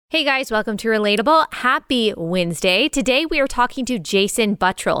Hey guys, welcome to Relatable. Happy Wednesday. Today we are talking to Jason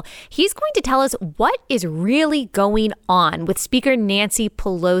Buttrill. He's going to tell us what is really going on with Speaker Nancy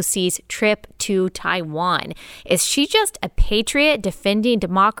Pelosi's trip to Taiwan. Is she just a patriot defending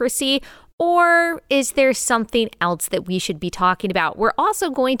democracy? Or is there something else that we should be talking about? We're also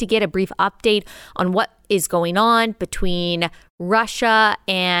going to get a brief update on what is going on between Russia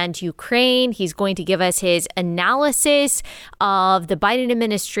and Ukraine. He's going to give us his analysis of the Biden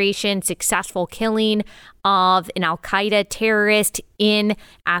administration's successful killing of an al-Qaeda terrorist in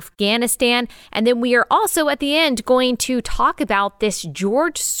Afghanistan. And then we are also at the end going to talk about this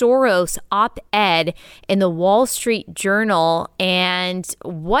George Soros op-ed in the Wall Street Journal and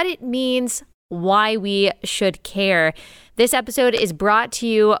what it means, why we should care. This episode is brought to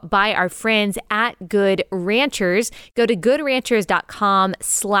you by our friends at Good Ranchers. Go to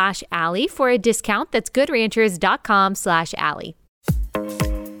goodranchers.com/Allie for a discount. That's goodranchers.com/Allie.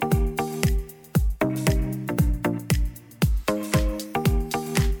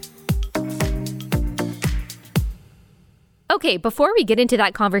 Okay, before we get into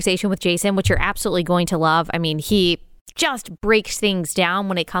that conversation with Jason, which you're absolutely going to love, I mean, he just breaks things down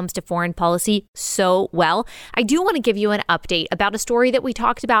when it comes to foreign policy so well. I do want to give you an update about a story that we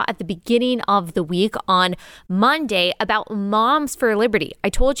talked about at the beginning of the week on Monday about Moms for Liberty. I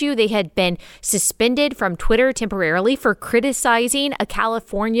told you they had been suspended from Twitter temporarily for criticizing a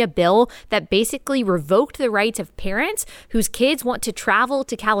California bill that basically revoked the rights of parents whose kids want to travel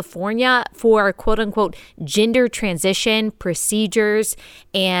to California for quote unquote gender transition procedures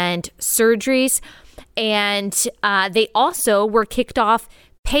and surgeries. And they also were kicked off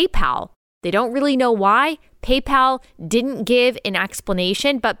PayPal. They don't really know why. PayPal didn't give an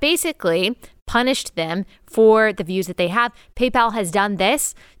explanation, but basically punished them for the views that they have. PayPal has done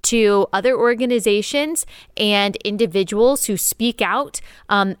this to other organizations and individuals who speak out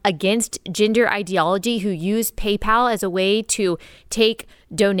against gender ideology, who use PayPal as a way to take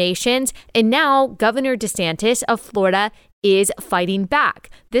donations. And now Governor DeSantis of Florida is fighting back.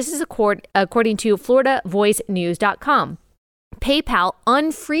 This is according to FloridaVoiceNews.com. PayPal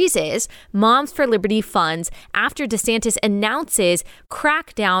unfreezes Moms for Liberty funds after DeSantis announces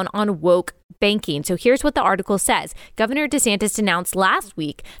crackdown on woke banking. So here's what the article says. Governor DeSantis announced last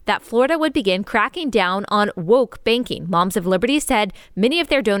week that Florida would begin cracking down on woke banking. Moms of Liberty said many of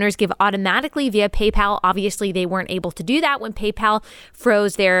their donors give automatically via PayPal. Obviously, they weren't able to do that when PayPal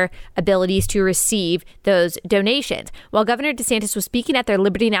froze their abilities to receive those donations. While Governor DeSantis was speaking at their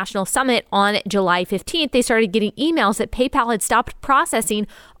Liberty National Summit on July 15th, they started getting emails that PayPal had stopped processing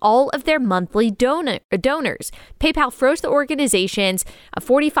all of their monthly donors. PayPal froze the organization's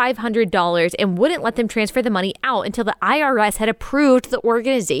 $4,500 and wouldn't let them transfer the money out until the IRS had approved the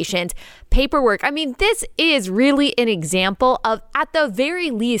organization's paperwork. I mean, this is really an example of, at the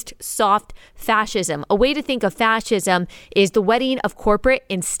very least, soft fascism. A way to think of fascism is the wedding of corporate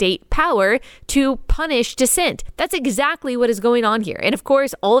and state power to punish dissent. That's exactly what is going on here. And of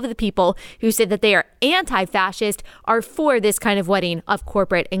course, all of the people who said that they are anti-fascist are for this kind of wedding of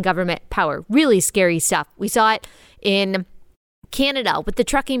corporate and government power. Really scary stuff. We saw it in Canada with the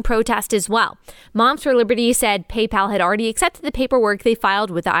trucking protest as well. Moms for Liberty said PayPal had already accepted the paperwork they filed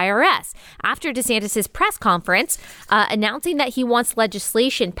with the IRS. After DeSantis' press conference announcing that he wants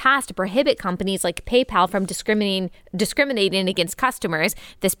legislation passed to prohibit companies like PayPal from discriminating against customers,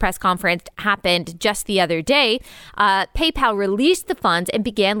 this press conference happened just the other day, PayPal released the funds and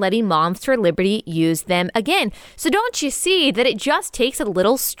began letting Moms for Liberty use them again. So don't you see that it just takes a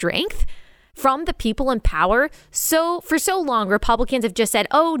little strength from the people in power? So for so long, Republicans have just said,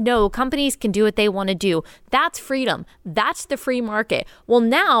 oh no, companies can do what they want to do. That's freedom. That's the free market. Well,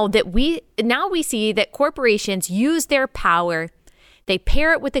 now we see that corporations use their power. They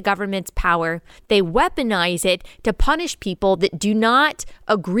pair it with the government's power. They weaponize it to punish people that do not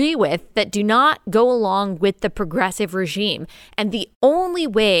agree with, that do not go along with the progressive regime. And the only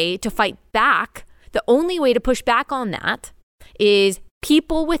way to fight back, the only way to push back on that is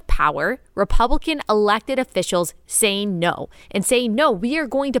people with power, Republican elected officials saying no and saying, no, we are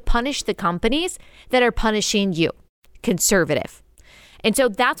going to punish the companies that are punishing you, conservative. And so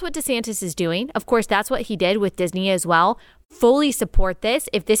that's what DeSantis is doing. Of course, that's what he did with Disney as well. Fully support this.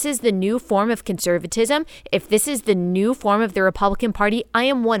 If this is the new form of conservatism, if this is the new form of the Republican Party, I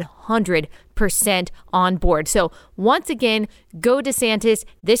am 100% on board. So once again, go DeSantis.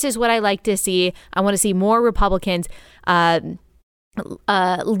 This is what I like to see. I want to see more Republicans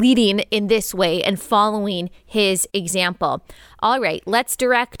leading in this way and following his example. All right, let's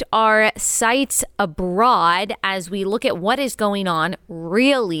direct our sights abroad as we look at what is going on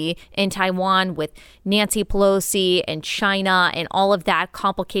really in Taiwan with Nancy Pelosi and China and all of that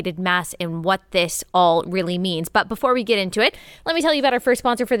complicated mess and what this all really means. But before we get into it, let me tell you about our first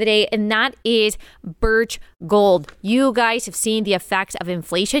sponsor for the day, and that is Birch Gold. You guys have seen the effects of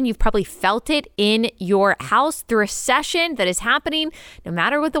inflation. You've probably felt it in your house. The recession that is happening, no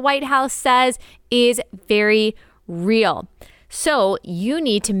matter what the White House says, is very real. So you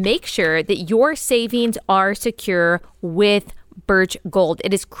need to make sure that your savings are secure with Birch Gold.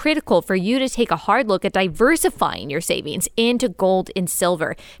 It is critical for you to take a hard look at diversifying your savings into gold and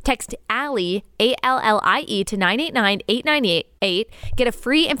silver. Text Allie, A-L-L-I-E, to 989-8988. Get a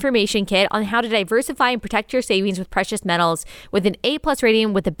free information kit on how to diversify and protect your savings with precious metals. With an A+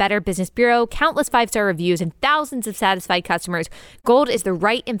 rating with the Better Business Bureau, countless 5-star reviews, and thousands of satisfied customers, gold is the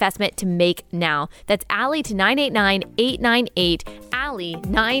right investment to make now. That's Allie to 989-898. Allie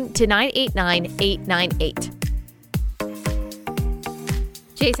 9 to 989-898.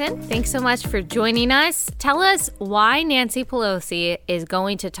 Jason, thanks so much for joining us. Tell us why Nancy Pelosi is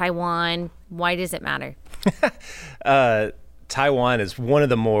going to Taiwan. Why does it matter? Taiwan is one of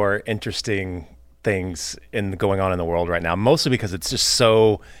the more interesting things going on in the world right now, mostly because it's just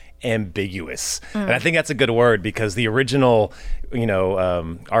so ambiguous. And I think that's a good word because the original,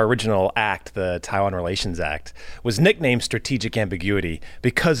 our original act, the Taiwan Relations Act, was nicknamed Strategic Ambiguity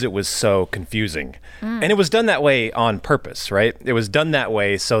because it was so confusing. And it was done that way on purpose, right? It was done that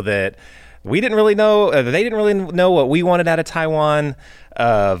way so that we didn't really know, they didn't really know what we wanted out of Taiwan,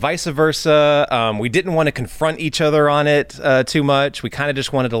 vice versa. We didn't want to confront each other on it too much. We kind of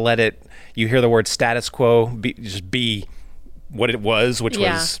just wanted to let it, you hear the word status quo, be what it was, which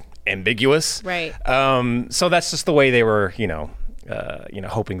was ambiguous. Right. So that's just the way they were,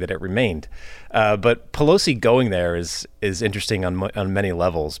 hoping that it remained. But Pelosi going there is interesting on many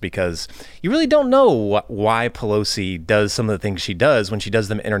levels because you really don't know why Pelosi does some of the things she does when she does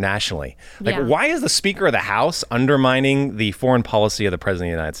them internationally. Like, why is the Speaker of the House undermining the foreign policy of the President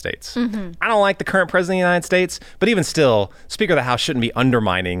of the United States? I don't like the current President of the United States, but even still, Speaker of the House shouldn't be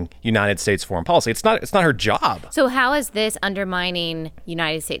undermining United States foreign policy. It's not her job. So how is this undermining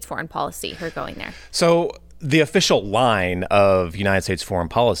United States foreign policy, her going there? So the official line of United States foreign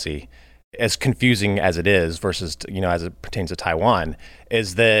policy, as confusing as it is versus, as it pertains to Taiwan,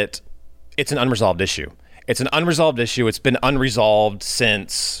 is that it's an unresolved issue. It's an unresolved issue. It's been unresolved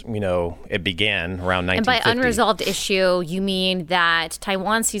since, it began around 1950. And by unresolved issue, you mean that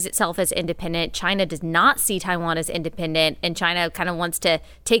Taiwan sees itself as independent. China does not see Taiwan as independent. And China kind of wants to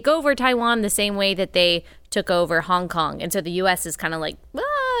take over Taiwan the same way that they took over Hong Kong. And so the U.S. is kind of like,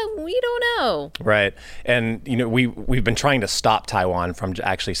 we don't know. Right. And, we've been trying to stop Taiwan from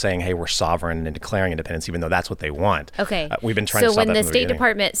actually saying, hey, we're sovereign and declaring independence, even though that's what they want. Okay. We've been trying to stop that. So when the State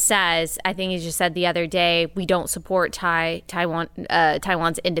Department says, I think you just said the other day, we don't support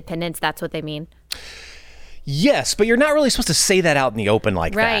Taiwan's independence, that's what they mean? Yes, but you're not really supposed to say that out in the open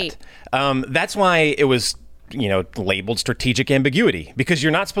like that. That's why it was labeled strategic ambiguity, because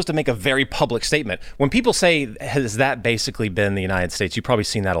you're not supposed to make a very public statement. When people say, has that basically been the United States? You've probably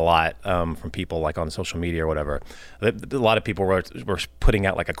seen that a lot from people like on social media or whatever. A lot of people were putting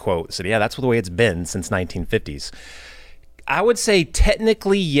out like a quote, said, yeah, that's the way it's been since 1950s. I would say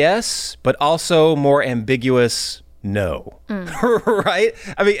technically yes, but also more ambiguous no. Right?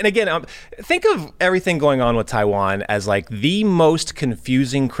 I mean, and again, think of everything going on with Taiwan as like the most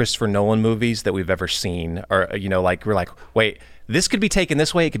confusing Christopher Nolan movies that we've ever seen. Or, we're like, wait, this could be taken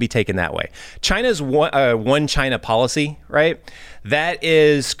this way, it could be taken that way. China's one China policy, right? That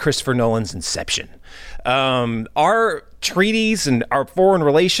is Christopher Nolan's Inception. Our treaties and our foreign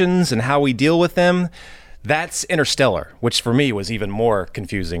relations and how we deal with them, that's Interstellar, which for me was even more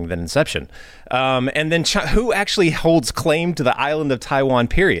confusing than Inception. And then who actually holds claim to the island of Taiwan,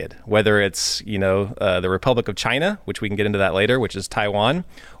 period? Whether it's, the Republic of China, which we can get into that later, which is Taiwan,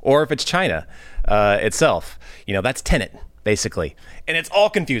 or if it's China itself. That's Tenet, basically. And it's all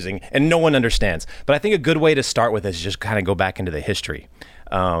confusing and no one understands. But I think a good way to start with is just kind of go back into the history,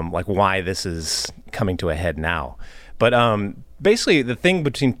 like why this is coming to a head now. But basically, the thing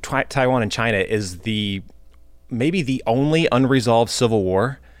between Taiwan and China is maybe the only unresolved civil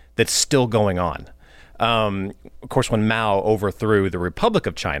war that's still going on. Of course, when Mao overthrew the Republic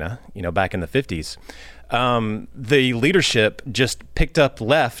of China, back in the 50s, the leadership just picked up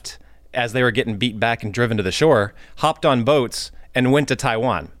left as they were getting beat back and driven to the shore, hopped on boats, and went to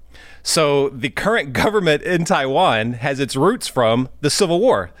Taiwan. So the current government in Taiwan has its roots from the Civil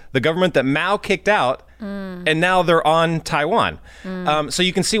War. The government that Mao kicked out And now they're on Taiwan. So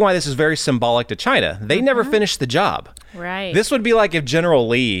you can see why this is very symbolic to China. They never finished the job. Right. This would be like if General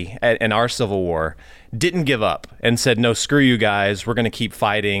Lee in our Civil War didn't give up and said, no, screw you guys. We're going to keep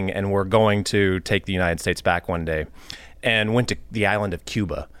fighting and we're going to take the United States back one day, and went to the island of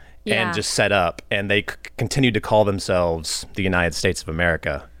Cuba and just set up. And they continued to call themselves the United States of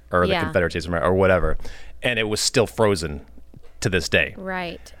America or the Confederate States of America or whatever. And it was still frozen to this day.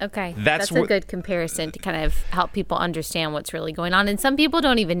 Right. Okay. That's a good comparison to kind of help people understand what's really going on. And some people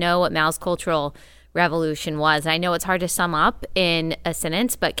don't even know what Mao's Cultural Revolution was. I know it's hard to sum up in a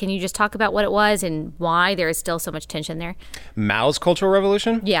sentence, but can you just talk about what it was and why there is still so much tension there? Mao's Cultural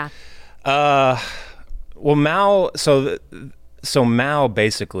Revolution? Yeah. Well, Mao. So Mao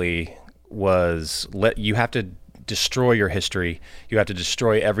basically was you have to destroy your history. You have to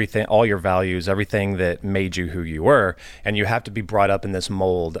destroy everything, all your values, everything that made you who you were, and you have to be brought up in this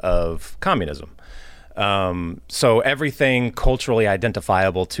mold of communism. So everything culturally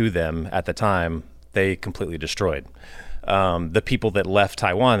identifiable to them at the time, they completely destroyed. The people that left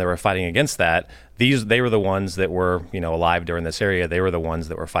Taiwan that were fighting against that, they were the ones that were, alive during this area. They were the ones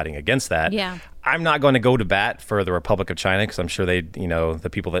that were fighting against that. Yeah. I'm not going to go to bat for the Republic of China because I'm sure they, the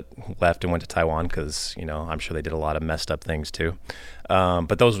people that left and went to Taiwan, because, I'm sure they did a lot of messed up things too.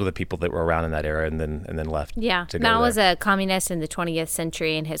 But those were the people that were around in that era and then left. Yeah. Mao was a communist in the 20th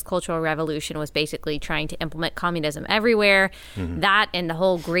century, and his Cultural Revolution was basically trying to implement communism everywhere. That and the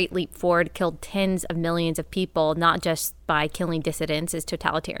whole Great Leap Forward killed tens of millions of people, not just by killing dissidents, as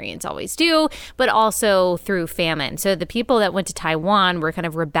totalitarians always do, but also through famine. So the people that went to Taiwan were kind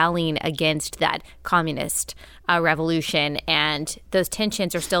of rebelling against that communist revolution, and those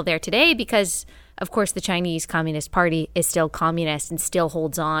tensions are still there today because, of course, the Chinese Communist Party is still communist and still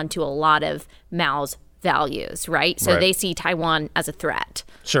holds on to a lot of Mao's values, right? So they see Taiwan as a threat.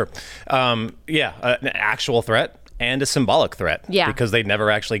 Sure. An actual threat and a symbolic threat because they never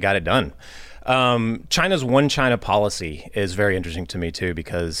actually got it done. China's one China policy is very interesting to me too,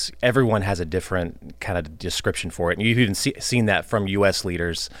 because everyone has a different kind of description for it. And you've even seen that from U.S.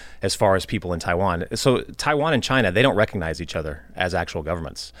 leaders as far as people in Taiwan. So Taiwan and China, they don't recognize each other as actual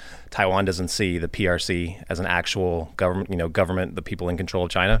governments. Taiwan doesn't see the PRC as an actual government, the people in control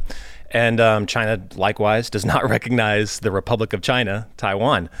of China. And China, likewise, does not recognize the Republic of China,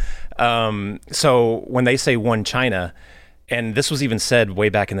 Taiwan. So when they say one China, and this was even said way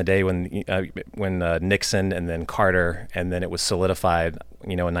back in the day when Nixon and then Carter, and then it was solidified,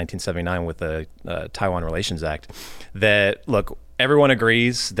 in 1979 with the Taiwan Relations Act, that, look, everyone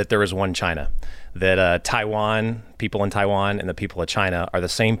agrees that there is one China, that Taiwan, people in Taiwan and the people of China are the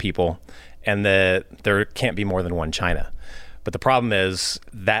same people, and that there can't be more than one China. But the problem is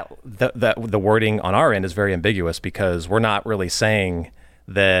that the wording on our end is very ambiguous, because we're not really saying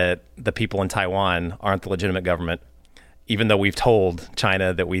that the people in Taiwan aren't the legitimate government, even though we've told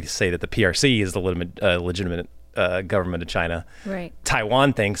China that we say that the PRC is the legitimate government of China. Right.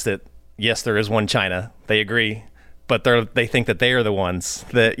 Taiwan thinks that, yes, there is one China. They agree, but they think that they are the ones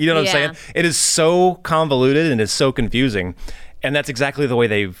that, what I'm saying? It is so convoluted and it's so confusing. And that's exactly the way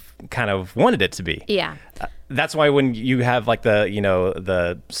they've kind of wanted it to be. Yeah. That's why when you have like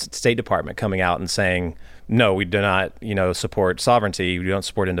the State Department coming out and saying, no, we do not, support sovereignty, we don't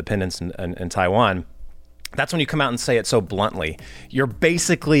support independence in Taiwan, that's when you come out and say it so bluntly. You're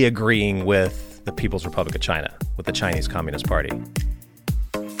basically agreeing with the People's Republic of China, with the Chinese Communist Party.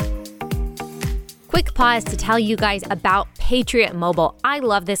 Quick pause to tell you guys about Patriot Mobile. I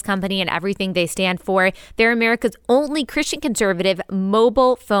love this company and everything they stand for. They're America's only Christian conservative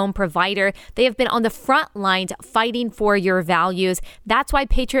mobile phone provider. They have been on the front lines fighting for your values. That's why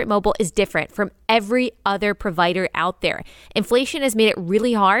Patriot Mobile is different from every other provider out there. Inflation has made it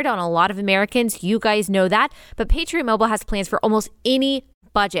really hard on a lot of Americans. You guys know that. But Patriot Mobile has plans for almost any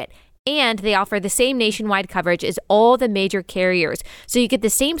budget. And they offer the same nationwide coverage as all the major carriers. So you get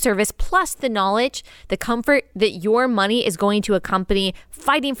the same service plus the knowledge, the comfort that your money is going to a company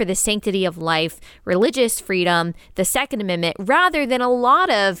fighting for the sanctity of life, religious freedom, the Second Amendment, rather than a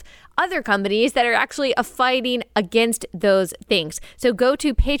lot of other companies that are actually fighting against those things. So go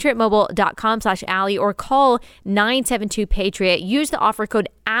to patriotmobile.com/Allie or call 972-PATRIOT. Use the offer code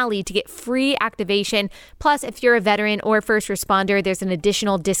Allie to get free activation. Plus, if you're a veteran or first responder, there's an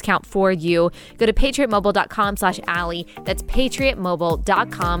additional discount for you. Go to patriotmobile.com/Allie. That's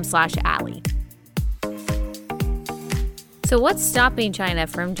patriotmobile.com/Allie. So what's stopping China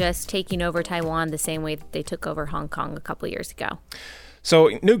from just taking over Taiwan the same way that they took over Hong Kong a couple years ago?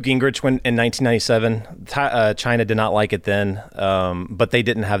 So Newt Gingrich, when in 1997, China did not like it then, but they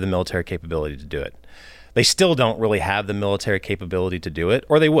didn't have the military capability to do it. They still don't really have the military capability to do it,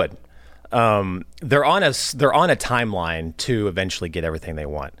 or they would. they're on a timeline to eventually get everything they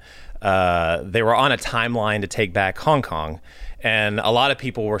want. They were on a timeline to take back Hong Kong. And a lot of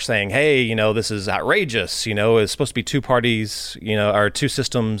people were saying, hey, this is outrageous. It's supposed to be two parties, or two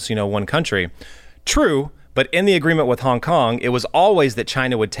systems, one country. True. But in the agreement with Hong Kong, it was always that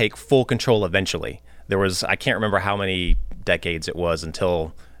China would take full control eventually. I can't remember how many decades it was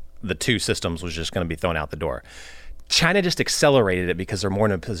until the two systems was just going to be thrown out the door. China just accelerated it because they're more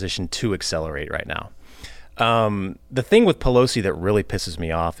in a position to accelerate right now. The thing with Pelosi that really pisses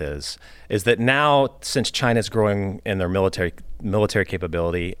me off is that now, since China's growing in their military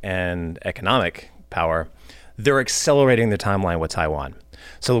capability and economic power, they're accelerating the timeline with Taiwan.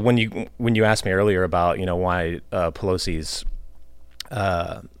 So when you asked me earlier about why Pelosi's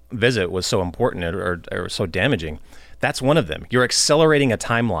visit was so important or so damaging, that's one of them. You're accelerating a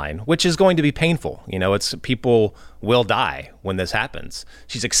timeline, which is going to be painful. It's people will die when this happens.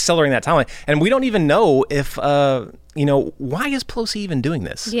 She's accelerating that timeline. And we don't even know if, why is Pelosi even doing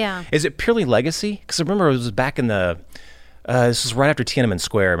this? Yeah. Is it purely legacy? Because remember, it was back in this was right after Tiananmen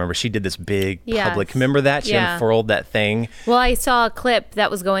Square. Remember, she did this big public, remember that? She unfurled that thing. Well, I saw a clip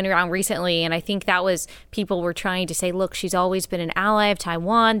that was going around recently, and I think that was people were trying to say, look, she's always been an ally of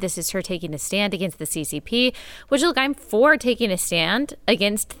Taiwan. This is her taking a stand against the CCP, which, look, I'm for taking a stand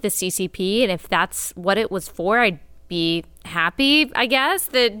against the CCP. And if that's what it was for, I'd be happy, I guess,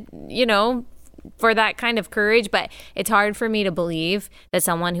 that, for that kind of courage. But it's hard for me to believe that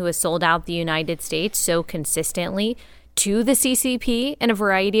someone who has sold out the United States so consistently to the CCP in a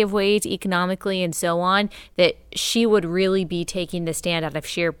variety of ways, economically and so on, that she would really be taking the stand out of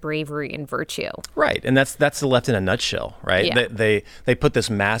sheer bravery and virtue. Right. And that's the left in a nutshell, right? Yeah. They put this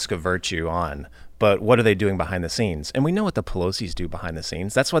mask of virtue on, but what are they doing behind the scenes? And we know what the Pelosi's do behind the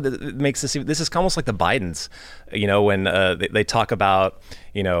scenes. That's what it makes this is almost like the Bidens, when they talk about,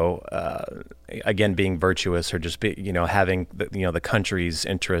 again, being virtuous or just having the country's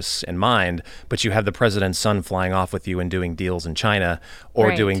interests in mind, but you have the president's son flying off with you and doing deals in China or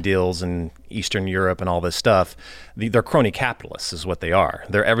right. doing deals in Eastern Europe and all this stuff. They're crony capitalists is what they are.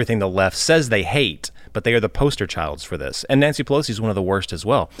 They're everything the left says they hate, but they are the poster childs for this. And Nancy Pelosi is one of the worst as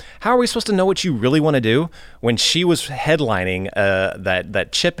well. How are we supposed to know what you really want to do when she was headlining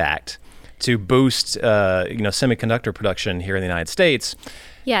that CHIP Act to boost semiconductor production here in the United States?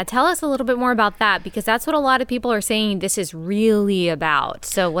 Yeah, tell us a little bit more about that, because that's what a lot of people are saying this is really about.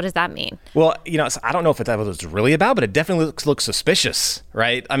 So what does that mean? Well, I don't know if that's what it's really about, but it definitely looks suspicious,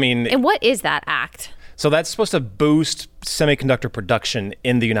 right? I mean... And what is that act? So that's supposed to boost semiconductor production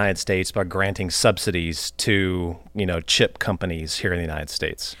in the United States by granting subsidies to, chip companies here in the United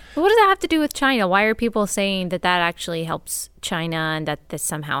States. But what does that have to do with China? Why are people saying that actually helps China and that this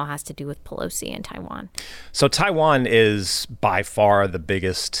somehow has to do with Pelosi and Taiwan? So Taiwan is by far the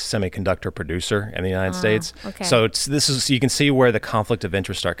biggest semiconductor producer in the United States. Okay. So you can see where the conflict of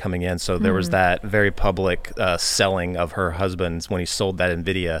interest start coming in. So there was that very public selling of her husband's when he sold that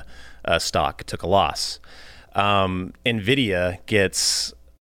NVIDIA stock, took a loss. NVIDIA gets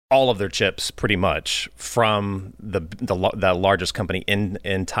all of their chips pretty much from the largest company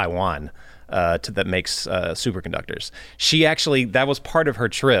in Taiwan that makes superconductors. She actually, that was part of her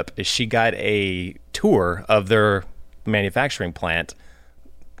trip, is she got a tour of their manufacturing plant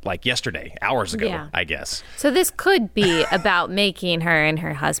like yesterday, hours ago, I guess. So this could be about making her and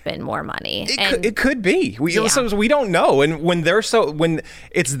her husband more money. It could be. We don't know. And when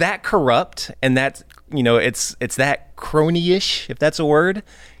it's that corrupt and that, it's that crony-ish, if that's a word,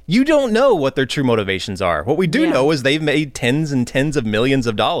 you don't know what their true motivations are. What we do know is they've made tens and tens of millions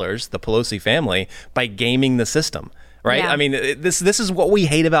of dollars, the Pelosi family, by gaming the system. Right. Yeah. I mean, this is what we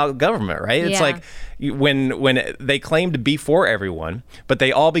hate about government. Right. It's like when they claim to be for everyone, but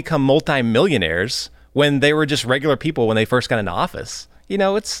they all become multimillionaires when they were just regular people when they first got into office.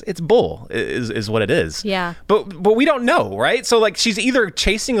 It's bull is what it is. Yeah. But we don't know. Right. So like she's either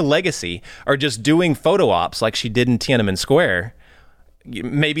chasing a legacy or just doing photo ops like she did in Tiananmen Square.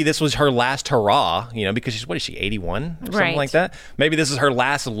 Maybe this was her last hurrah, because she's, 81 or something like that? Maybe this is her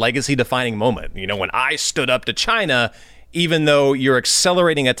last legacy-defining moment, when I stood up to China, even though you're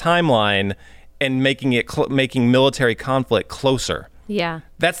accelerating a timeline and making military conflict closer. Yeah.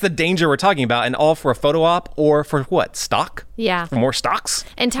 That's the danger we're talking about, and all for a photo op or for what? Stock? Yeah. For more stocks?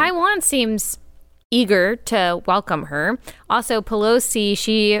 And Taiwan seems eager to welcome her. Also, Pelosi,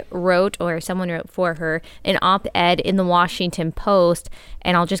 she wrote, or someone wrote for her, an op-ed in the Washington Post,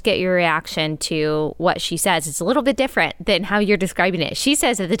 and I'll just get your reaction to what she says. It's a little bit different than how you're describing it. She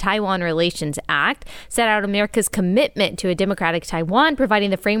says that the Taiwan Relations Act set out America's commitment to a democratic Taiwan, providing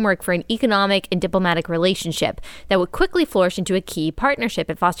the framework for an economic and diplomatic relationship that would quickly flourish into a key partnership.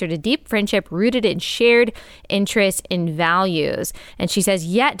 It fostered a deep friendship rooted in shared interests and values. And she says,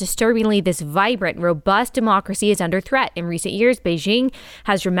 yet disturbingly, this vibrant, robust democracy is under threat. In recent years, Beijing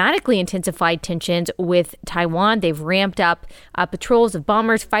has dramatically intensified tensions with Taiwan. They've ramped up patrols of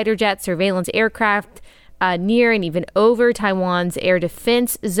bombers, fighter jets, surveillance aircraft near and even over Taiwan's air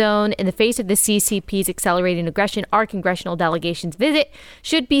defense zone. In the face of the CCP's accelerating aggression, our congressional delegation's visit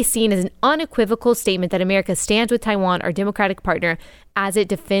should be seen as an unequivocal statement that America stands with Taiwan, our democratic partner, as it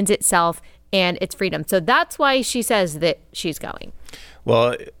defends itself and its freedom. So that's why she says that she's going.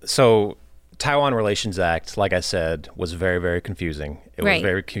 Well, so Taiwan Relations Act, like I said, was very, very confusing. It was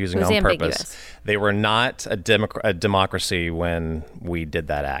very confusing on purpose. They were not a democracy when we did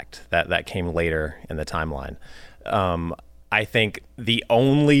that act. That came later in the timeline. I think the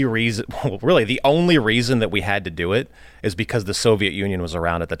only reason that we had to do it is because the Soviet Union was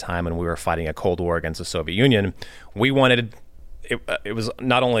around at the time and we were fighting a Cold War against the Soviet Union. We wanted, it was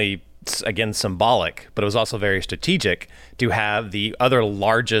not only, again, symbolic, but it was also very strategic to have the other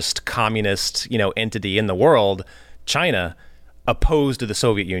largest communist, entity in the world, China, opposed to the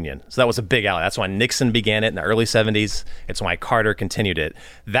Soviet Union. So that was a big ally. That's why Nixon began it in the early 70s. It's why Carter continued it.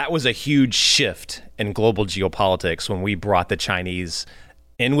 That was a huge shift in global geopolitics when we brought the Chinese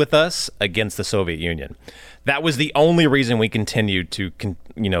in with us against the Soviet Union. That was the only reason we continued to,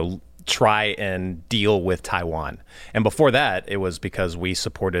 try and deal with Taiwan. And before that, it was because we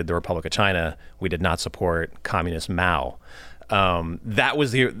supported the Republic of China. We did not support communist Mao.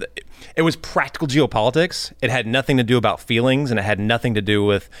 It was practical geopolitics. It had nothing to do about feelings, and it had nothing to do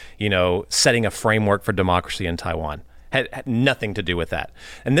with, setting a framework for democracy in Taiwan. Had nothing to do with that.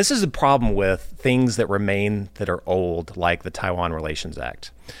 And this is a problem with things that remain that are old, like the Taiwan Relations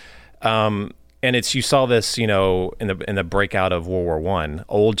Act. And you saw this, in the breakout of World War I.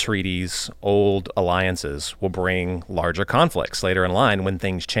 Old treaties, old alliances will bring larger conflicts later in line when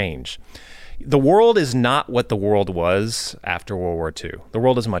things change. The world is not what the world was after World War II. The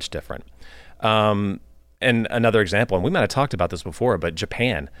world is much different. And another example, and we might have talked about this before, but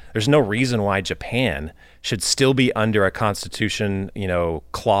Japan. There's no reason why Japan should still be under a constitution,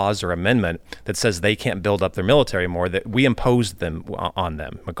 clause or amendment that says they can't build up their military more, that we imposed them on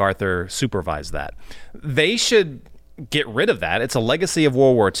them. MacArthur supervised that. They should get rid of that. It's a legacy of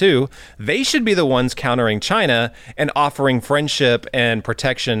World War II. They should be the ones countering China and offering friendship and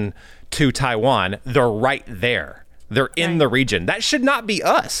protection to Taiwan. They're right there. They're in the region. That should not be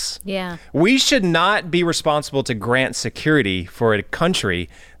us. Yeah. We should not be responsible to grant security for a country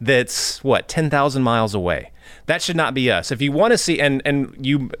that's, 10,000 miles away. That should not be us. If you want to see, and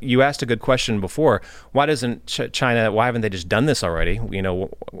you asked a good question before, why doesn't China, why haven't they just done this already?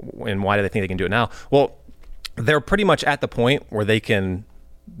 And why do they think they can do it now? Well, they're pretty much at the point where they can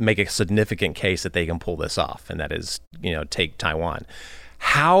make a significant case that they can pull this off, and that is, take Taiwan.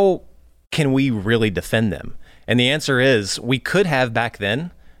 How can we really defend them? And the answer is we could have back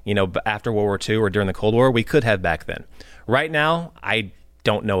then, after World War II or during the Cold War, we could have back then. Right now, I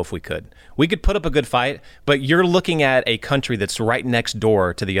don't know if we could. We could put up a good fight, but you're looking at a country that's right next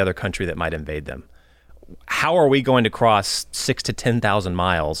door to the other country that might invade them. How are we going to cross 6,000 to 10,000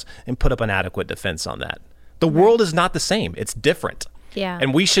 miles and put up an adequate defense on that? The world is not the same. It's different. Yeah.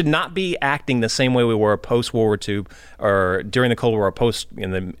 And we should not be acting the same way we were post-World War II or during the Cold War or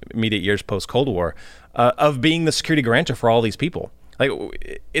in the immediate years post-Cold War of being the security grantor for all these people. Like,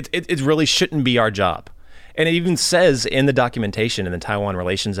 it really shouldn't be our job. And it even says in the documentation in the Taiwan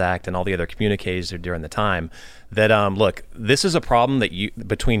Relations Act and all the other communiques during the time that, look, this is a problem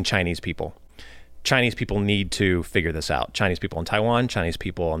between Chinese people. Chinese people need to figure this out. Chinese people in Taiwan, Chinese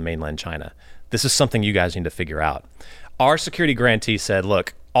people in mainland China. This is something you guys need to figure out. Our security grantee said,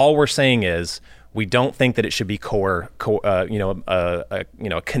 look, all we're saying is we don't think that it should be kinetic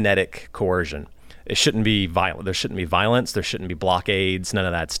coercion. It shouldn't be violent. There shouldn't be violence. There shouldn't be blockades, none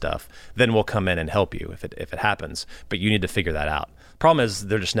of that stuff. Then we'll come in and help you if it happens. But you need to figure that out. Problem is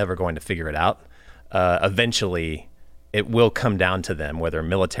they're just never going to figure it out. Eventually, it will come down to them, whether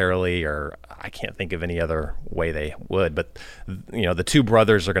militarily or I can't think of any other way they would. But, the two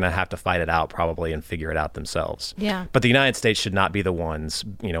brothers are going to have to fight it out probably and figure it out themselves. Yeah. But the United States should not be the ones,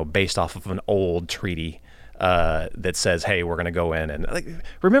 based off of an old treaty that says, hey, we're going to go in. And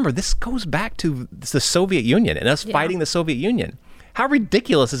remember, this goes back to the Soviet Union and us fighting the Soviet Union. How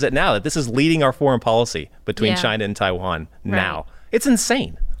ridiculous is it now that this is leading our foreign policy between China and Taiwan now? Right. It's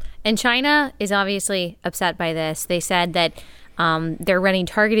insane. And China is obviously upset by this. They said that they're running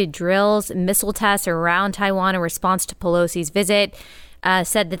targeted drills, missile tests around Taiwan in response to Pelosi's visit.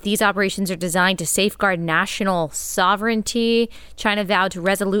 Said that these operations are designed to safeguard national sovereignty. China vowed to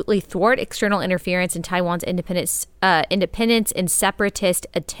resolutely thwart external interference in Taiwan's independence and separatist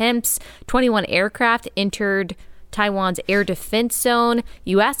attempts. 21 aircraft entered Taiwan's air defense zone.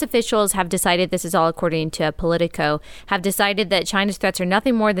 U.S. officials have decided, this is all according to Politico, have decided that China's threats are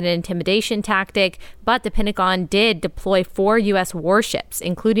nothing more than an intimidation tactic, but the Pentagon did deploy 4 U.S. warships,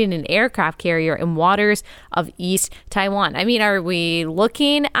 including an aircraft carrier in waters of East Taiwan. I mean, are we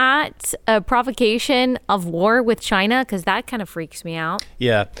looking at a provocation of war with China? Because that kind of freaks me out.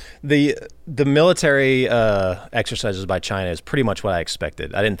 Yeah. The military exercises by China is pretty much what I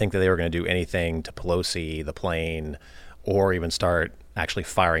expected. I didn't think that they were going to do anything to Pelosi, the plane, or even start actually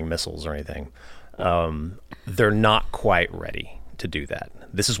firing missiles or anything. They're not quite ready to do that.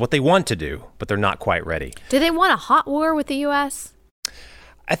 This is what they want to do, but they're not quite ready. Do they want a hot war with the U.S.?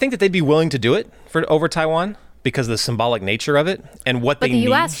 I think that they'd be willing to do it over Taiwan because of the symbolic nature of it and what they need. But the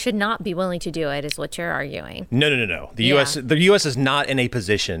U.S. should not be willing to do it, is what you're arguing. No. The U.S. is not in a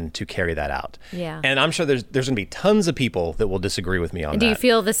position to carry that out. Yeah. And I'm sure there's going to be tons of people that will disagree with me on that. Do you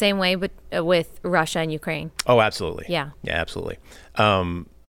feel the same way with Russia and Ukraine? Oh, absolutely. Yeah. Yeah, absolutely.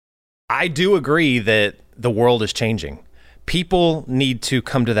 I do agree that the world is changing. People need to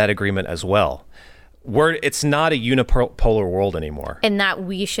come to that agreement as well. It's not a unipolar world anymore. And that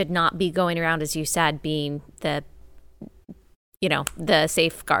we should not be going around, as you said, being the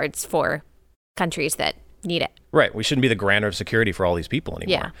safeguards for countries that need it. Right. We shouldn't be the grantor of security for all these people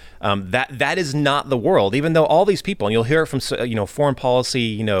anymore. Yeah. That is not the world, even though all these people, and you'll hear it from, foreign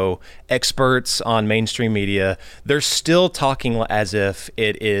policy, experts on mainstream media, they're still talking as if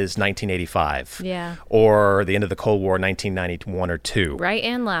it is 1985. Yeah. Or the end of the Cold War, 1991 or 2. Right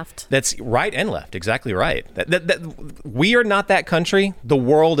and left. That's right and left. Exactly right. We are not that country. The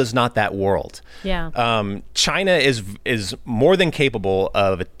world is not that world. Yeah. China is more than capable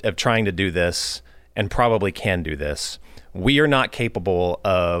of trying to do this, and probably can do this. We are not capable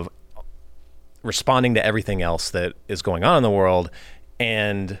of responding to everything else that is going on in the world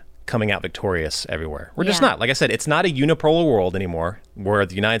and coming out victorious everywhere. We're just not. Like I said, it's not a unipolar world anymore, where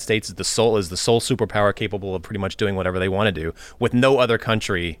the United States is the sole superpower capable of pretty much doing whatever they want to do, with no other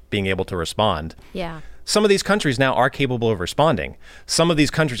country being able to respond. Yeah. Some of these countries now are capable of responding. Some of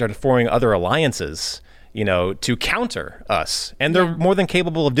these countries are forming other alliances, to counter us, and they're more than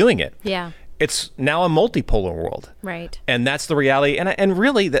capable of doing it. Yeah. It's now a multipolar world. Right. And that's the reality. And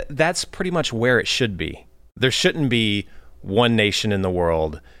really, that's pretty much where it should be. There shouldn't be one nation in the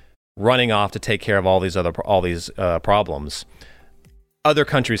world running off to take care of all these problems. Other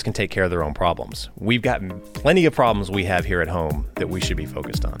countries can take care of their own problems. We've got plenty of problems we have here at home that we should be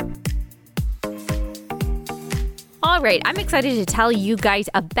focused on. All right, I'm excited to tell you guys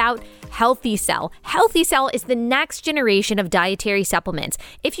about Healthy Cell. Healthy Cell is the next generation of dietary supplements.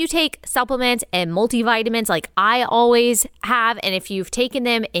 If you take supplements and multivitamins like I always have, and if you've taken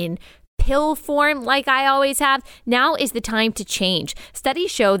them in pill form like I always have, now is the time to change. Studies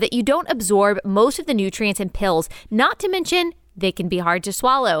show that you don't absorb most of the nutrients in pills, not to mention they can be hard to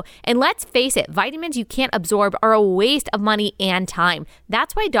swallow. And let's face it, vitamins you can't absorb are a waste of money and time.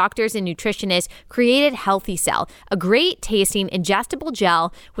 That's why doctors and nutritionists created Healthy Cell, a great tasting ingestible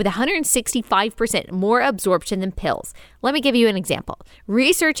gel with 165% more absorption than pills. Let me give you an example.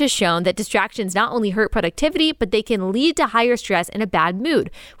 Research has shown that distractions not only hurt productivity, but they can lead to higher stress and a bad mood,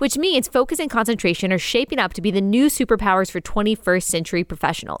 which means focus and concentration are shaping up to be the new superpowers for 21st century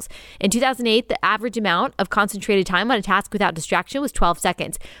professionals. In 2008, the average amount of concentrated time on a task without distraction was 12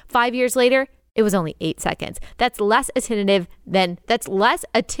 seconds. 5 years later, it was only 8 seconds. That's less attentiveness than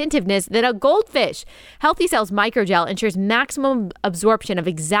a goldfish. Healthy Cell's microgel ensures maximum absorption of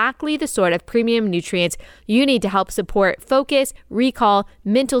exactly the sort of premium nutrients you need to help support focus, recall,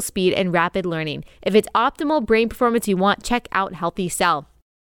 mental speed, and rapid learning. If it's optimal brain performance you want, check out Healthy Cell.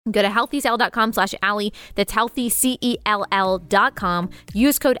 Go to healthycell.com/Allie. That's healthycell.com.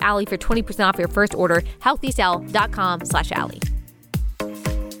 Use code Allie for 20% off your first order. healthycell.com/Allie.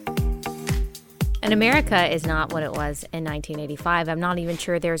 And America is not what it was in 1985. I'm not even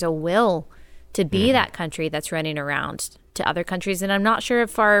sure there's a will to be that country that's running around to other countries. And I'm not sure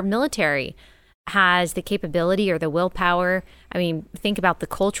if our military has the capability or the willpower. I mean, think about the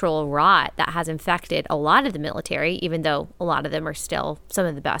cultural rot that has infected a lot of the military, even though a lot of them are still some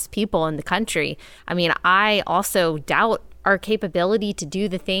of the best people in the country. I mean, I also doubt our capability to do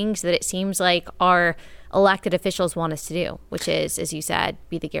the things that it seems like our elected officials want us to do, which is, as you said,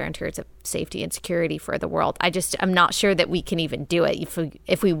 be the guarantors of safety and security for the world. I'm not sure that we can even do it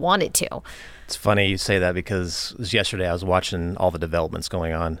if we wanted to. It's funny you say that because yesterday I was watching all the developments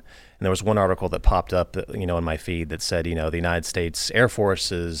going on, and there was one article that popped up, in my feed that said, the United States Air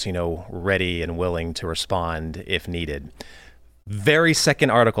Force is, ready and willing to respond if needed. Very second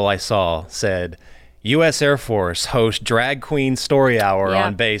article I saw said, U.S. Air Force hosts drag queen story hour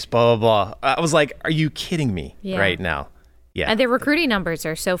on base, blah, blah, blah. I was like, are you kidding me right now? Yeah. And their recruiting numbers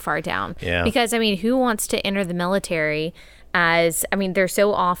are so far down. Yeah. Because, who wants to enter the military they're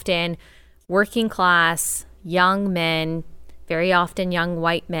so often working class, young men, very often young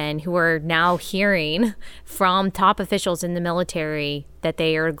white men who are now hearing from top officials in the military that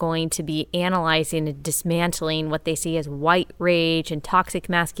they are going to be analyzing and dismantling what they see as white rage and toxic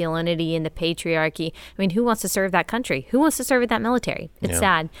masculinity and the patriarchy. Who wants to serve that country? Who wants to serve in that military? It's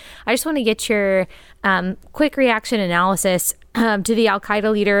sad. I just want to get your quick reaction analysis to the Al-Qaeda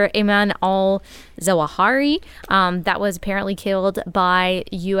leader, Ayman al-Zawahiri, that was apparently killed by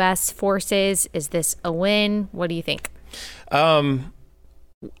U.S. forces. Is this a win? What do you think? I'm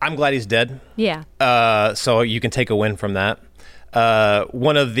glad he's dead. Yeah. So you can take a win from that. That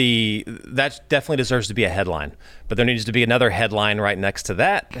definitely deserves to be a headline, but there needs to be another headline right next to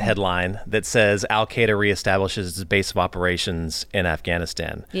that headline that says Al-Qaeda reestablishes its base of operations in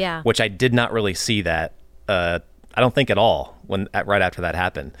Afghanistan. Yeah. Which I did not really see that. I don't think at all right after that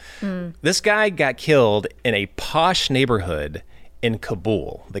happened. This guy got killed in a posh neighborhood in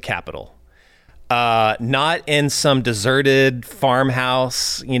Kabul, the capital. Not in some deserted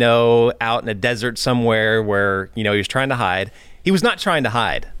farmhouse, out in a desert somewhere where, he was trying to hide. He was not trying to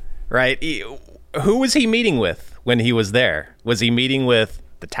hide, right? Who was he meeting with when he was there? Was he meeting with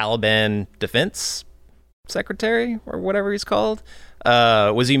the Taliban defense secretary or whatever he's called?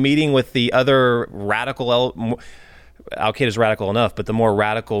 Was he meeting with the other radical, Al-Qaeda's radical enough, but the more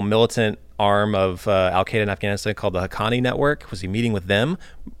radical militant arm of Al-Qaeda in Afghanistan called the Haqqani Network? Was he meeting with them?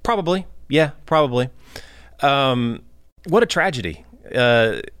 Probably. Yeah, probably. What a tragedy.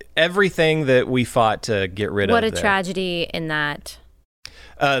 Everything that we fought to get rid of. What a tragedy in that.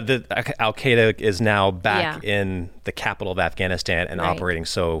 The Al-Qaeda is now back in the capital of Afghanistan and operating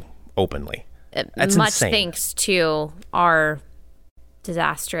so openly. That's much insane. Thanks to our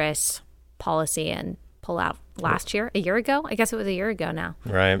disastrous policy and pullout last year, a year ago. I guess it was a year ago now.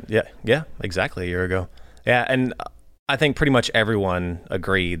 Right. Yeah, exactly a year ago. Yeah, and I think pretty much everyone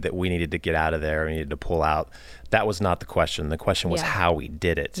agreed that we needed to get out of there. We needed to pull out. That was not the question. The question was how we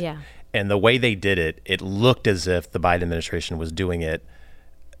did it. Yeah. And the way they did it, it looked as if the Biden administration was doing it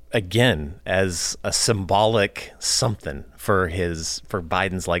again as a symbolic something for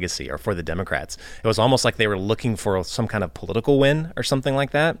Biden's legacy or for the Democrats. It was almost like they were looking for some kind of political win or something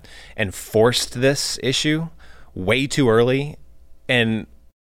like that and forced this issue way too early. And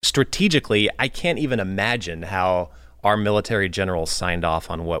strategically, I can't even imagine how our military generals signed off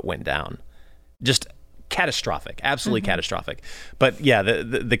on what went down. Just catastrophic, absolutely catastrophic. But yeah,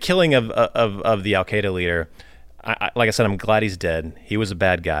 the killing of the Al-Qaeda leader, like I said, I'm glad he's dead. He was a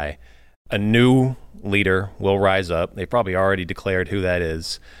bad guy. A new leader will rise up. They probably already declared who that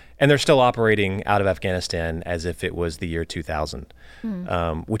is. And they're still operating out of Afghanistan as if it was the year 2000,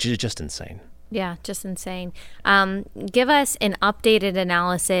 which is just insane. Yeah, just insane. Give us an updated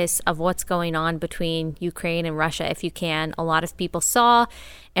analysis of what's going on between Ukraine and Russia, if you can. A lot of people saw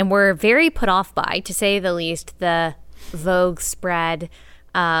and were very put off by, to say the least, the Vogue spread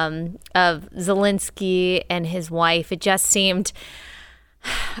of Zelensky and his wife. It just seemed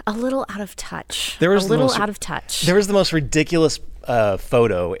a little out of touch. There was the most ridiculous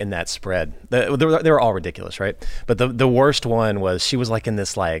photo in that spread. They were all ridiculous, right? But the worst one was she was like in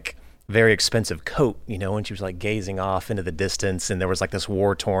this very expensive coat, and she was gazing off into the distance, and there was this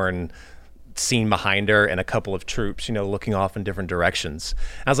war-torn scene behind her and a couple of troops, looking off in different directions.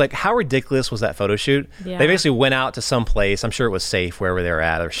 I was like, how ridiculous was that photo shoot? Yeah. They basically went out to some place. I'm sure it was safe wherever they were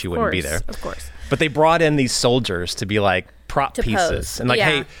at, or she wouldn't be there. Of course. But they brought in these soldiers to be prop pieces pose. and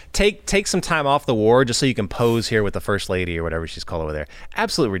hey, take some time off the war just so you can pose here with the first lady or whatever she's called over there.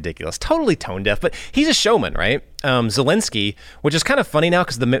 Absolutely ridiculous. Totally tone deaf, but he's a showman, right? Zelensky, which is kind of funny now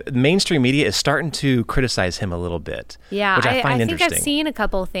because the mainstream media is starting to criticize him a little bit. Yeah, which I find think interesting. I've seen a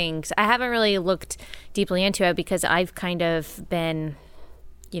couple things. I haven't really looked deeply into it because I've kind of been,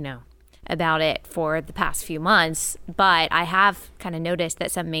 about it for the past few months, but I have kind of noticed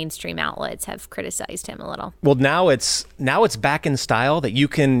that some mainstream outlets have criticized him a little. Well, now it's back in style that you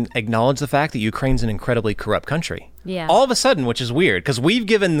can acknowledge the fact that Ukraine's an incredibly corrupt country. Yeah. All of a sudden, which is weird, because we've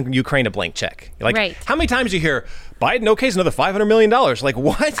given Ukraine a blank check. Like, right. How many times do you hear, Biden okays another $500 million? Like,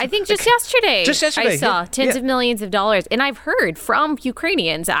 what? I think just yesterday I saw tens yeah. of millions of dollars. And I've heard from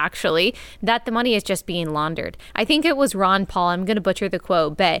Ukrainians, actually, that the money is just being laundered. I think it was Ron Paul. I'm going to butcher the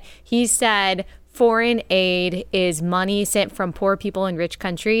quote, but he said foreign aid is money sent from poor people in rich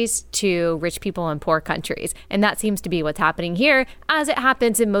countries to rich people in poor countries. And that seems to be what's happening here, as it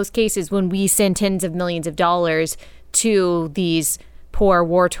happens in most cases when we send tens of millions of dollars to these poor,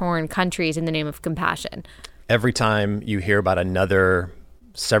 war-torn countries in the name of compassion. Every time you hear about another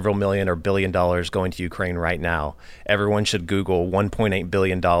several million or $1 billion going to Ukraine right now, everyone should Google $1.8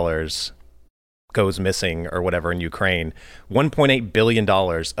 billion goes missing or whatever in Ukraine. $1.8 billion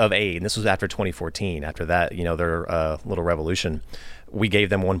of aid. And this was after 2014. After that, their little revolution, we gave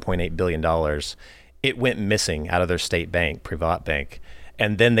them $1.8 billion. It went missing out of their state bank, Privat Bank.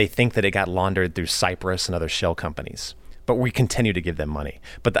 And then they think that it got laundered through Cyprus and other shell companies. But we continue to give them money.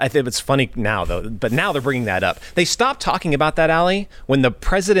 But I think it's funny now, though. But now they're bringing that up. They stopped talking about that, Allie, when the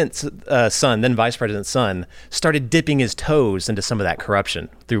president's son, then vice president's son, started dipping his toes into some of that corruption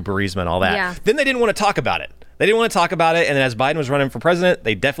through Burisma and all that. Yeah. Then they didn't want to talk about it. They didn't want to talk about it. And then as Biden was running for president,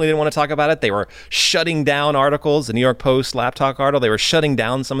 they definitely didn't want to talk about it. They were shutting down articles. The New York Post laptop article, they were shutting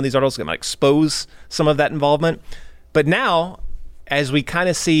down some of these articles to expose some of that involvement. But now, as we kind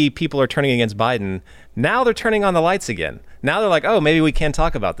of see people are turning against Biden, now they're turning on the lights again. Now they're like, oh, maybe we can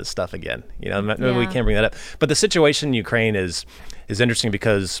talk about this stuff again. Maybe we can bring that up. But the situation in Ukraine is interesting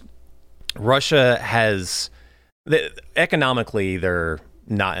because Russia economically, they're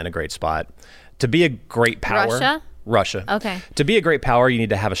not in a great spot. To be a great power... Russia. Okay. To be a great power, you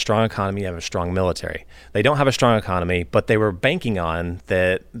need to have a strong economy, you have a strong military. They don't have a strong economy, but they were banking on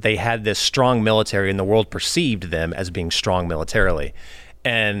that they had this strong military and the world perceived them as being strong militarily.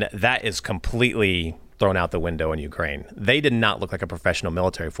 And that is completely thrown out the window in Ukraine. They did not look like a professional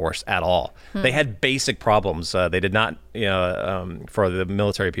military force at all. They had basic problems. They did not, for the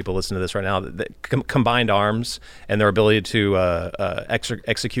military people listening to this right now, combined arms and their ability to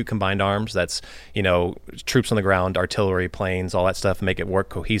execute combined arms. That's, troops on the ground, artillery, planes, all that stuff, make it work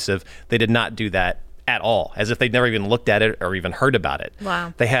cohesive. They did not do that at all, as if they'd never even looked at it or even heard about it.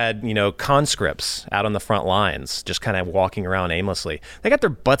 Wow. They had, conscripts out on the front lines, just kind of walking around aimlessly. They got their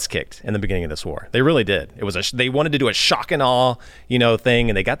butts kicked in the beginning of this war. They really did. It was they wanted to do a shock and awe, thing,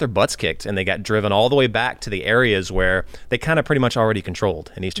 and they got their butts kicked, and they got driven all the way back to the areas where they kind of pretty much already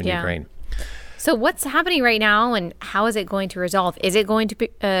controlled in eastern Ukraine. So what's happening right now, and how is it going to resolve? Is it going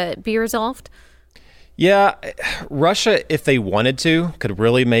to be resolved? Yeah, Russia, if they wanted to, could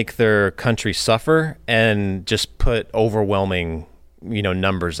really make their country suffer and just put overwhelming,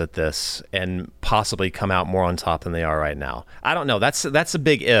 numbers at this and possibly come out more on top than they are right now. I don't know. That's a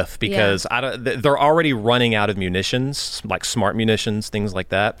big if because they're already running out of munitions, like smart munitions, things like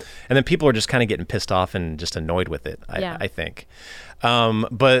that. And then people are just kind of getting pissed off and just annoyed with it, I think.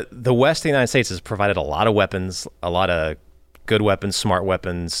 But the West of the United States has provided a lot of weapons, a lot of good weapons, smart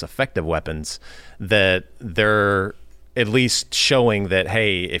weapons, effective weapons that they're at least showing that,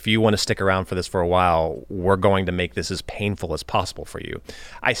 hey, if you want to stick around for this for a while, we're going to make this as painful as possible for you.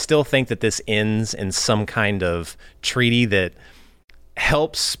 I still think that this ends in some kind of treaty that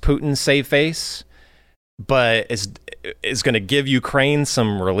helps Putin save face, but is going to give Ukraine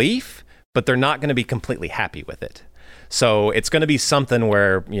some relief, but they're not going to be completely happy with it. So it's going to be something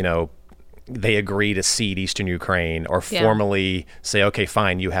where, they agree to cede eastern Ukraine or formally say, okay,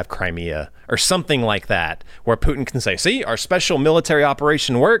 fine, you have Crimea or something like that, where Putin can say, see, our special military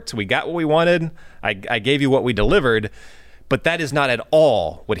operation worked. We got what we wanted. I gave you what we delivered. But that is not at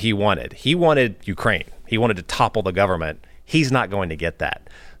all what he wanted. He wanted Ukraine. He wanted to topple the government. He's not going to get that.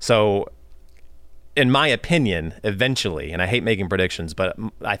 So in my opinion, eventually, and I hate making predictions, but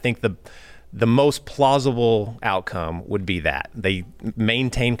I think the most plausible outcome would be that they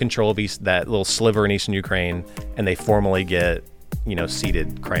maintain control of that little sliver in eastern Ukraine, and they formally get,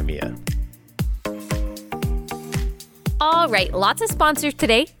 ceded Crimea. All right, lots of sponsors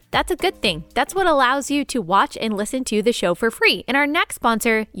today. That's a good thing. That's what allows you to watch and listen to the show for free. And our next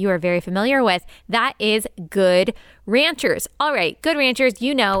sponsor you are very familiar with, that is Good Ranchers. All right, Good Ranchers,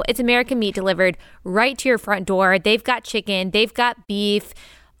 it's American meat delivered right to your front door. They've got chicken, they've got beef,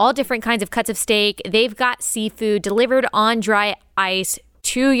 all different kinds of cuts of steak. They've got seafood delivered on dry ice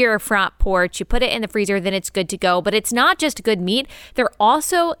to your front porch. You put it in the freezer, then it's good to go. But it's not just good meat. They're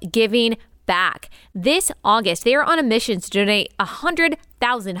also giving back. This August, they are on a mission to donate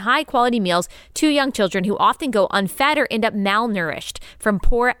 1,000 high-quality meals to young children who often go unfed or end up malnourished from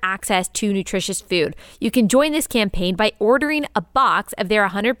poor access to nutritious food. You can join this campaign by ordering a box of their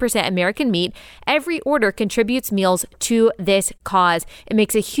 100% American meat. Every order contributes meals to this cause. It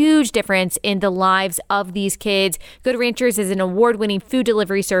makes a huge difference in the lives of these kids. Good Ranchers is an award-winning food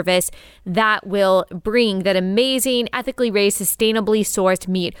delivery service that will bring that amazing, ethically raised, sustainably sourced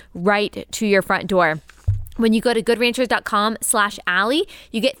meat right to your front door. When you go to goodranchers.com/Allie,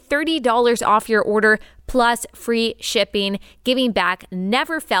 you get $30 off your order plus free shipping. Giving back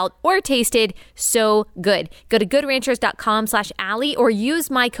never felt or tasted so good. Go to goodranchers.com/Allie or use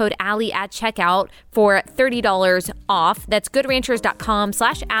my code Allie at checkout for $30 off. That's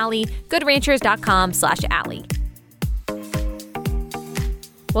goodranchers.com/Allie, goodranchers.com/Allie.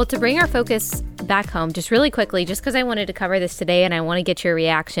 Well, to bring our focus back home, just really quickly, just because I wanted to cover this today and I want to get your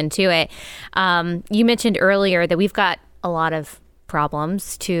reaction to it. You mentioned earlier that we've got a lot of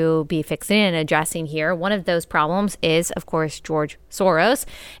problems to be fixing and addressing here. One of those problems is, of course, George Soros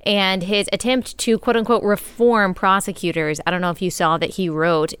and his attempt to, quote unquote, reform prosecutors. I don't know if you saw that he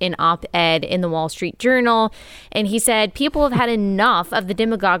wrote an op-ed in the Wall Street Journal, and he said people have had enough of the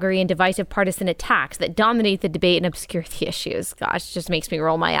demagoguery and divisive partisan attacks that dominate the debate and obscure the issues. Gosh, it just makes me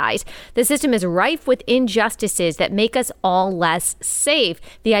roll my eyes. The system is rife with injustices that make us all less safe.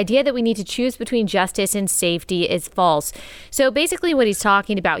 The idea that we need to choose between justice and safety is false. So basically what he's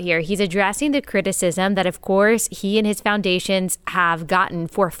talking about here, he's addressing the criticism that, of course, he and his foundations have gotten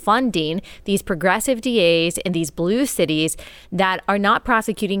for funding these progressive DAs in these blue cities that are not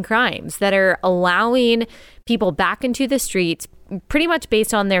prosecuting crimes, that are allowing people back into the streets pretty much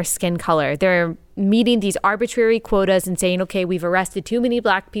based on their skin color. They're meeting these arbitrary quotas and saying, okay, we've arrested too many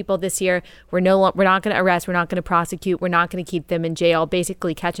black people this year. We're not going to arrest. We're not going to prosecute. We're not going to keep them in jail,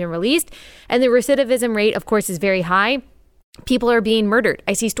 basically catch and released. And the recidivism rate, of course, is very high. People are being murdered.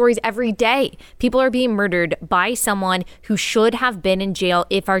 I see stories every day. People are being murdered by someone who should have been in jail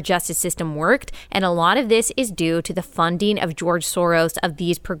if our justice system worked. And a lot of this is due to the funding of George Soros, of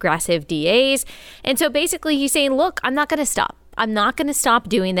these progressive DAs. And so basically he's saying, look, I'm not going to stop. I'm not going to stop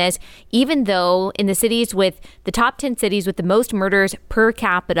doing this, even though in the cities with the top 10 cities with the most murders per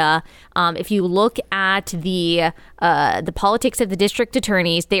capita, if you look at the politics of the district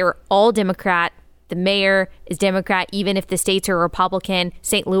attorneys, they are all Democrat. The mayor is Democrat, even if the states are Republican.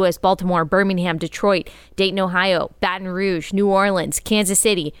 St. Louis, Baltimore, Birmingham, Detroit, Dayton, Ohio, Baton Rouge, New Orleans, Kansas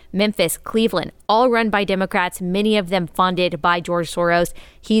City, Memphis, Cleveland, all run by Democrats, many of them funded by George Soros.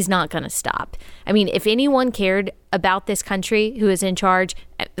 He's not going to stop. I mean, if anyone cared about this country who is in charge,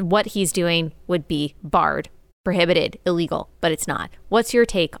 what he's doing would be barred, prohibited, illegal, but it's not. What's your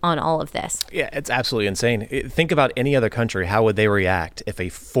take on all of this? Yeah, it's absolutely insane. Think about any other country. How would they react if a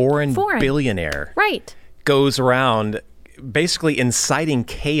foreign billionaire goes around basically inciting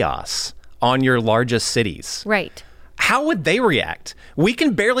chaos on your largest cities? Right. How would they react? We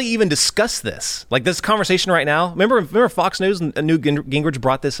can barely even discuss this. Like this conversation right now. Remember Fox News and Newt Gingrich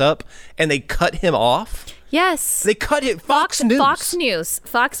brought this up and they cut him off? Yes. They cut it. Fox News.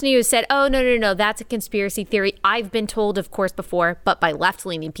 Fox News said, oh, no, that's a conspiracy theory. I've been told, of course, before, but by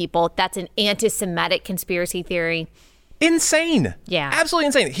left-leaning people, that's an anti-Semitic conspiracy theory. Insane. Yeah. Absolutely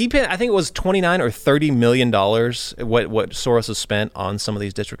insane. He paid, I think it was $29 or $30 million what Soros has spent on some of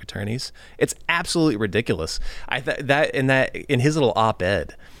these district attorneys. It's absolutely ridiculous. In his little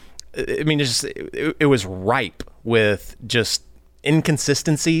op-ed, I mean, it was ripe with just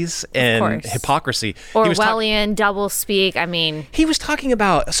inconsistencies and hypocrisy. Orwellian doublespeak. I mean, he was talking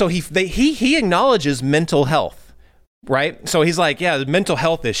about, so he acknowledges mental health, right? So he's like, yeah, mental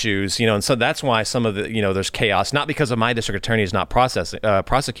health issues, and so that's why some of the, there's chaos, not because of my district attorney is not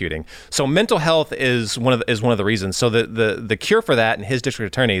prosecuting. So mental health is one of the reasons. So the cure for that in his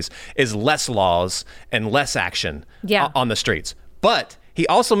district attorneys is less laws and less action on the streets. But he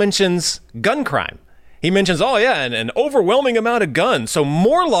also mentions gun crime. He mentions, an overwhelming amount of guns. So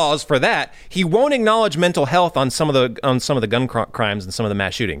more laws for that. He won't acknowledge mental health on some of the gun crimes and some of the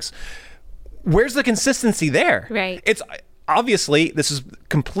mass shootings. Where's the consistency there? Right. It's obviously this is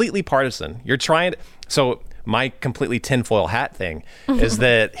completely partisan. You're trying to. So my completely tinfoil hat thing is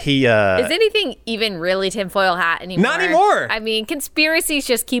that he... is anything even really tinfoil hat anymore? Not anymore. I mean, conspiracies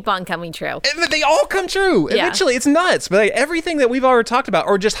just keep on coming true. They all come true. Yeah. Eventually, it's nuts. But everything that we've already talked about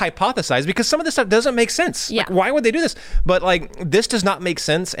or just hypothesized, because some of this stuff doesn't make sense. Yeah. Why would they do this? But this does not make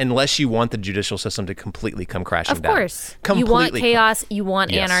sense unless you want the judicial system to completely come crashing down. Of course. You want chaos. You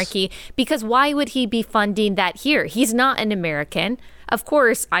want anarchy. Because why would he be funding that here? He's not an American. Of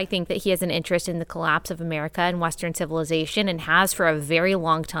course, I think that he has an interest in the collapse of America and Western civilization and has for a very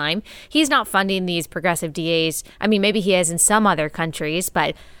long time. He's not funding these progressive DAs. I mean, maybe he is in some other countries,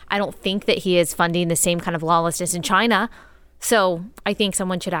 but I don't think that he is funding the same kind of lawlessness in China. So I think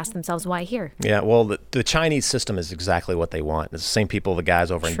someone should ask themselves why here. Yeah, well, the Chinese system is exactly what they want. It's the same people, the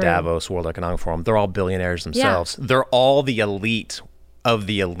guys over in Davos, World Economic Forum, they're all billionaires themselves. Yeah. They're all the elite of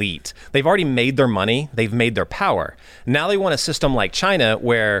the elite. They've already made their money. They've made their power. Now they want a system like China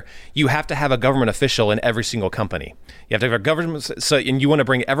where you have to have a government official in every single company. You have to have a government, and you want to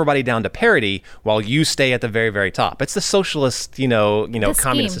bring everybody down to parity while you stay at the very, very top. It's the socialist,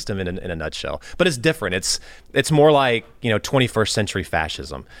 communist system in a nutshell. But it's different. It's more like 21st century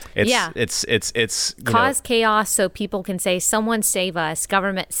fascism. It's cause chaos so people can say, "Someone save us."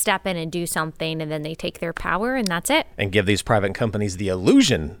 Government step in and do something, and then they take their power, and that's it. And give these private companies the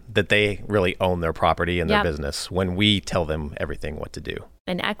illusion that they really own their property and their business when we tell them everything what to do.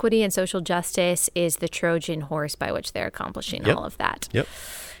 And equity and social justice is the Trojan horse by which they're accomplishing all of that. Yep.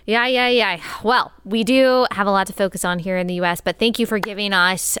 Yeah. Well, we do have a lot to focus on here in the U.S., but thank you for giving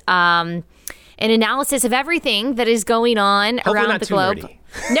us an analysis of everything that is going on around the globe. Nerdy.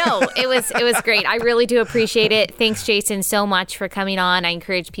 No, it was great. I really do appreciate it. Thanks, Jason, so much for coming on. I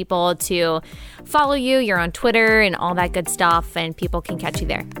encourage people to follow you. You're on Twitter and all that good stuff, and people can catch you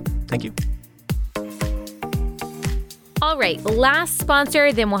there. Thank you. All right, last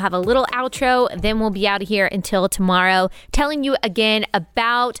sponsor, then we'll have a little outro, then we'll be out of here until tomorrow, telling you again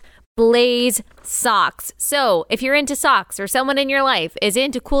about Blaze socks. So if you're into socks or someone in your life is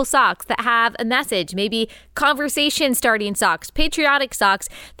into cool socks that have a message, maybe conversation starting socks, patriotic socks,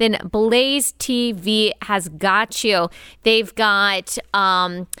 then Blaze TV has got you. They've got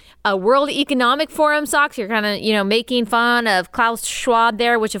a World Economic Forum socks. You're kind of, making fun of Klaus Schwab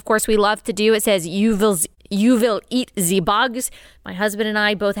there, which of course we love to do. It says you will eat the bugs. My husband and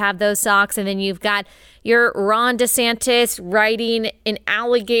I both have those socks. And then you've got your Ron DeSantis riding an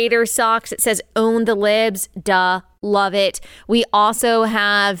alligator socks. It says own the libs. Duh. Love it. We also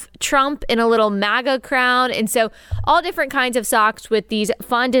have Trump in a little MAGA crown. And so all different kinds of socks with these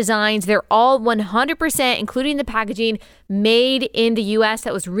fun designs. They're all 100%, including the packaging, made in the U.S.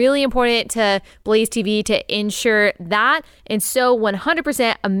 That was really important to Blaze TV to ensure that. And so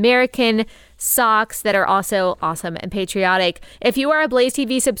 100% American socks that are also awesome and patriotic. If you are a Blaze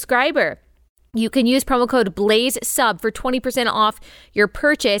TV subscriber, you can use promo code BLAZESUB for 20% off your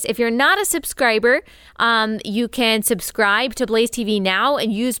purchase. If you're not a subscriber, you can subscribe to Blaze TV now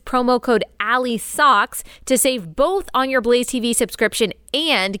and use promo code AllieSocks to save both on your Blaze TV subscription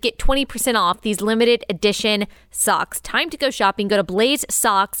and get 20% off these limited edition socks. Time to go shopping. Go to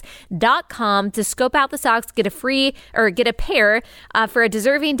blazesocks.com to scope out the socks, get a pair for a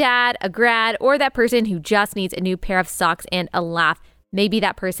deserving dad, a grad, or that person who just needs a new pair of socks and a laugh. Maybe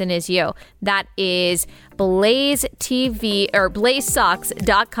that person is you. That is Blaze TV or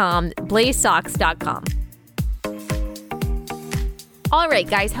blazesocks.com, blazesocks.com. All right,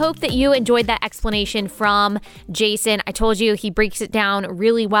 guys, hope that you enjoyed that explanation from Jason. I told you he breaks it down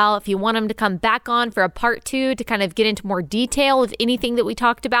really well. If you want him to come back on for a part 2 to kind of get into more detail of anything that we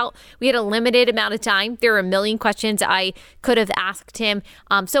talked about, we had a limited amount of time. There are a million questions I could have asked him.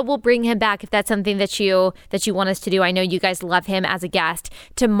 So we'll bring him back if that's something that you want us to do. I know you guys love him as a guest.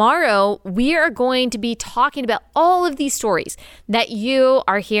 Tomorrow, we are going to be talking about all of these stories that you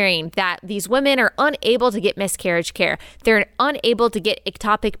are hearing, that these women are unable to get miscarriage care. They're unable to get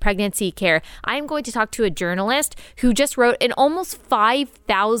ectopic pregnancy care. I'm going to talk to a journalist who just wrote an almost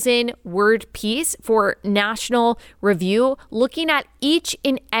 5,000 word piece for National Review looking at each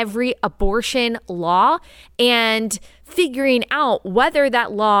and every abortion law and figuring out whether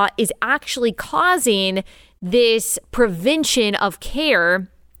that law is actually causing this prevention of care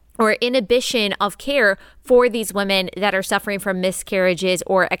or inhibition of care for these women that are suffering from miscarriages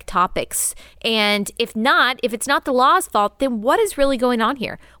or ectopics. And if it's not the law's fault, then what is really going on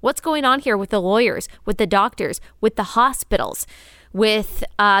here? What's going on here with the lawyers, with the doctors, with the hospitals, with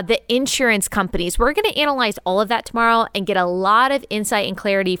the insurance companies? We're going to analyze all of that tomorrow and get a lot of insight and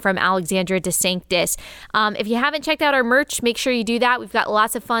clarity from Alexandra DeSanctis. If you haven't checked out our merch, make sure you do that. We've got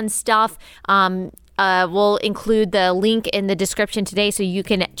lots of fun stuff. We'll include the link in the description today so you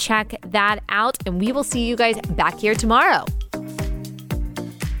can check that out. And we will see you guys back here tomorrow.